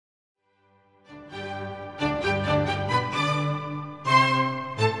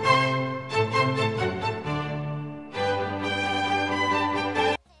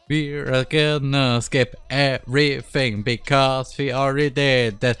We're gonna skip everything because we already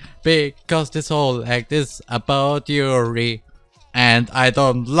did that. Because this whole act is about Yuri. And I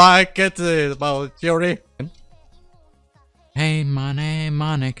don't like it about Yuri. Hey money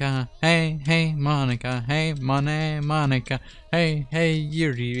Monica, hey Monica, hey money Monica, hey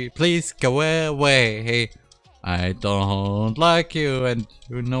Yuri, please go away. I don't like you and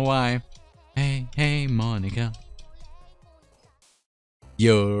you know why. Hey Monica.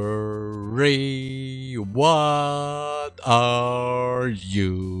 Yuri, what are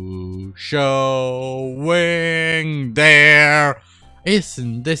you showing there?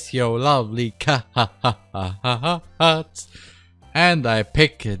 Isn't this your lovely cat? And I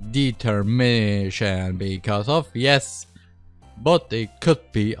pick determination because of yes, but it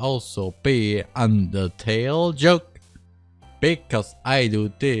could be also be Undertale joke because I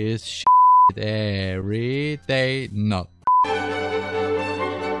do this shit every day, not.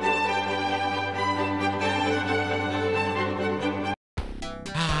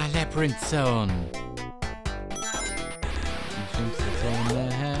 Labyrinth Zone.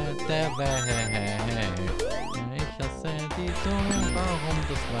 Ich hasse die Zone, warum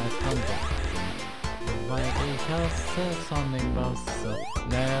das weiß man doch. Weil ich hasse Sonnenwasser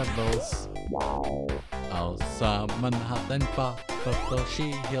Levels. Außer man hat ein Buffer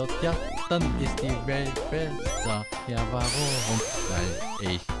Shield, ja, dann ist die Welt besser. Ja, warum? Weil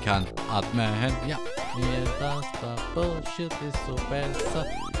ich kann atmen, ja, mir das Bubble Shield ist so besser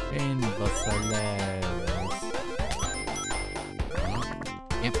in Wasserlevels.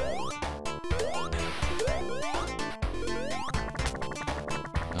 Yep.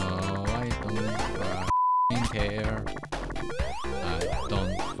 Oh, I don't fucking care. I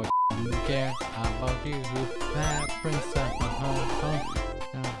don't fucking care about you, that princess. Warum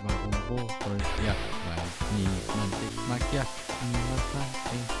wohl? Ja, weil niemand dich mag, ja.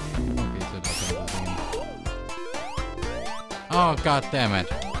 Okay, so das soll das singen. Oh, god damn it.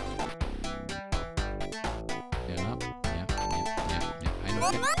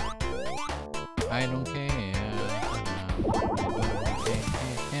 I don't care.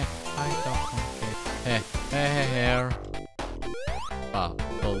 I don't care. Hair.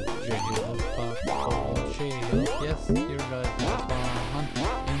 Bubble shield. Yes, you're right. That's fun.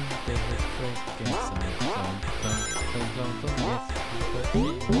 In the freaking sun. Yes.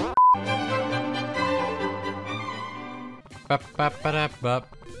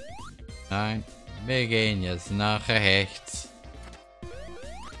 Nein, wir gehen jetzt nach rechts.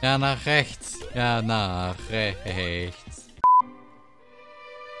 Ja, nach rechts. Ja, nach rechts.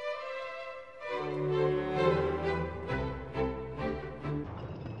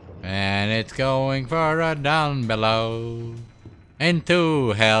 And it's going further down below.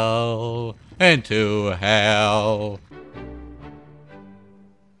 Into hell. Into hell.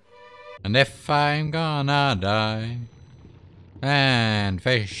 And if I'm gonna die, and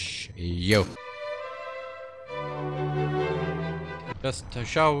fish you. Just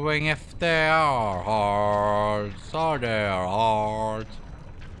showing if they are hearts. Are there hearts?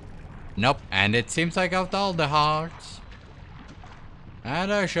 Nope. And it seems like I've all the hearts.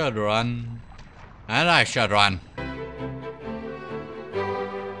 And I should run. And I should run.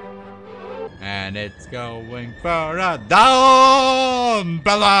 And it's going further down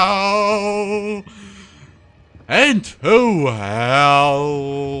below. Into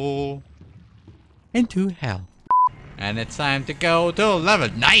hell. Into hell. And it's time to go to level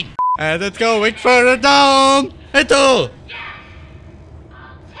 9. And it's going further down into...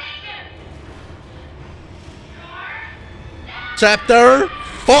 Chapter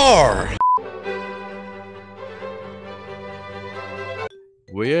 4.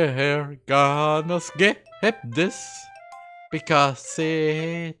 We're gonna skip this because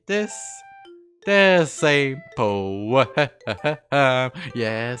it is the same poem.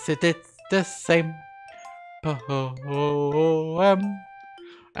 Yes, it is the same poem.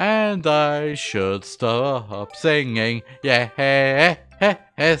 And I should stop singing. Yes.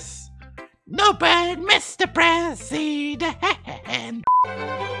 No bad, Mr. President.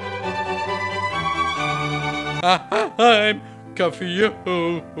 I'm confused.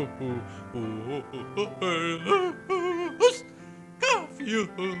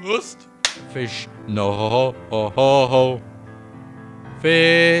 Confused. Fish, no.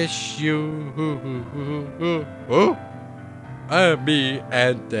 Fish, you. Me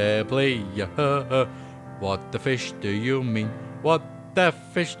and the player. What the fish do you mean? What the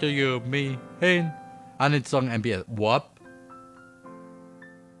fish do you mean? I need song and be a what?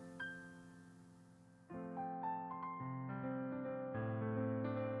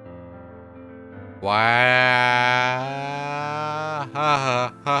 Wow.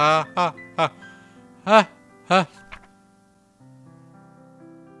 Ha ha ha ha ha.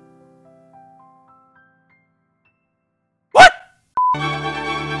 What?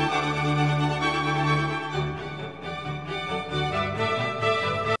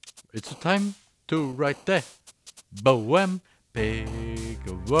 It's time to write the poem. Pick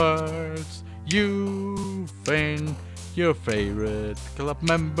words you think your favorite club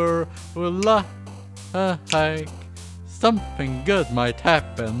member will like. Something good might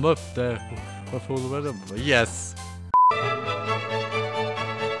happen with the yes.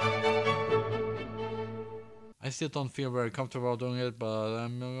 I still don't feel very comfortable doing it, but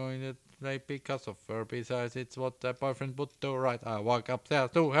I'm going to play because of her. Besides, it's what a boyfriend would do, right? I walk upstairs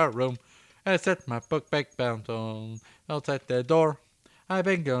to her room and set my book back down outside the door. I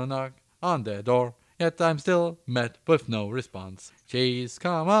bang a knock on the door, yet I'm still met with no response. Jeez,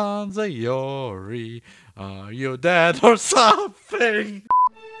 come on, Sayori, are you dead or something?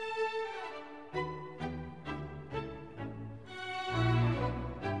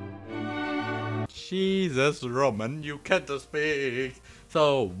 Jesus, Roman, you can't speak,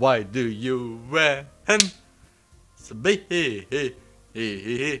 so why do you speak?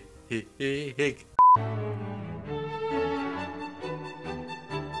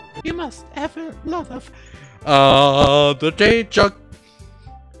 You must have a lot of the day joke.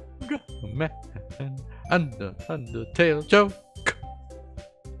 Man, undertale joke.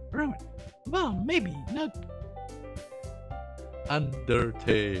 Roman, well, maybe not.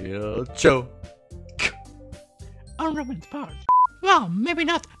 Undertale joke. On Roman's part. Well, maybe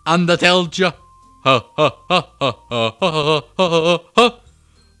not. Undertale joke. Ha ha ha ha ha ha ha ha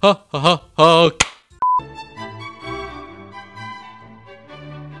ha ha ha.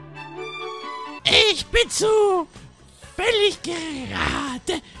 Ich bin zufällig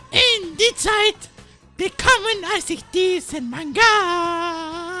gerade in die Zeit gekommen, als ich diesen Manga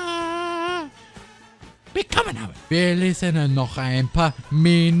bekommen habe. Wir lesen noch ein paar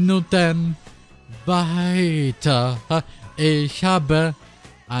Minuten weiter. Ich habe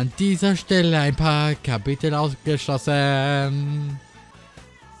an dieser Stelle ein paar Kapitel ausgeschlossen.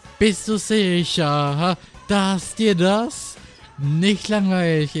 Bist du sicher, dass dir das nicht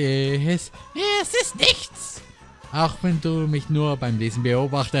langweilig ist? Es ist nichts. Auch wenn du mich nur beim Lesen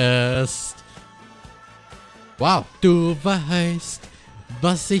beobachtest. Wow, du weißt,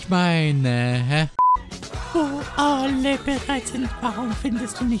 was ich meine. Wo alle bereit sind, warum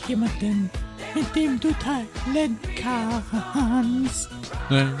findest du nicht jemanden, mit dem du teilen kannst?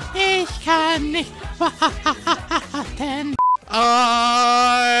 Ich kann nicht warten. I'll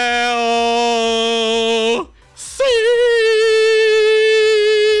see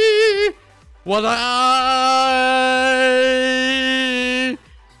what I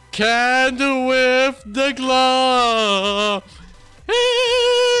can do with the glove. If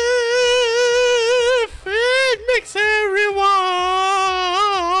it makes everyone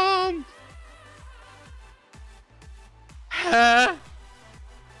happy.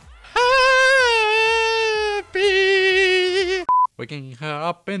 Waking her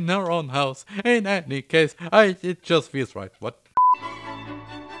up in her own house. In any case, it just feels right. What?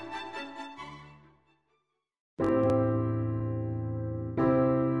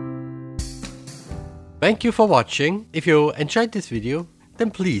 Thank you for watching. If you enjoyed this video, then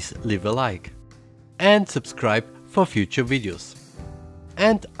please leave a like and subscribe for future videos.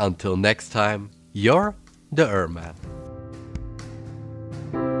 And until next time, you're the Erman.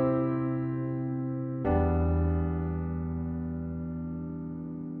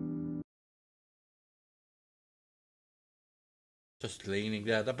 Just leaning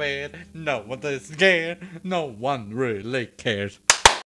at the bed, no one is scared, no one really cares.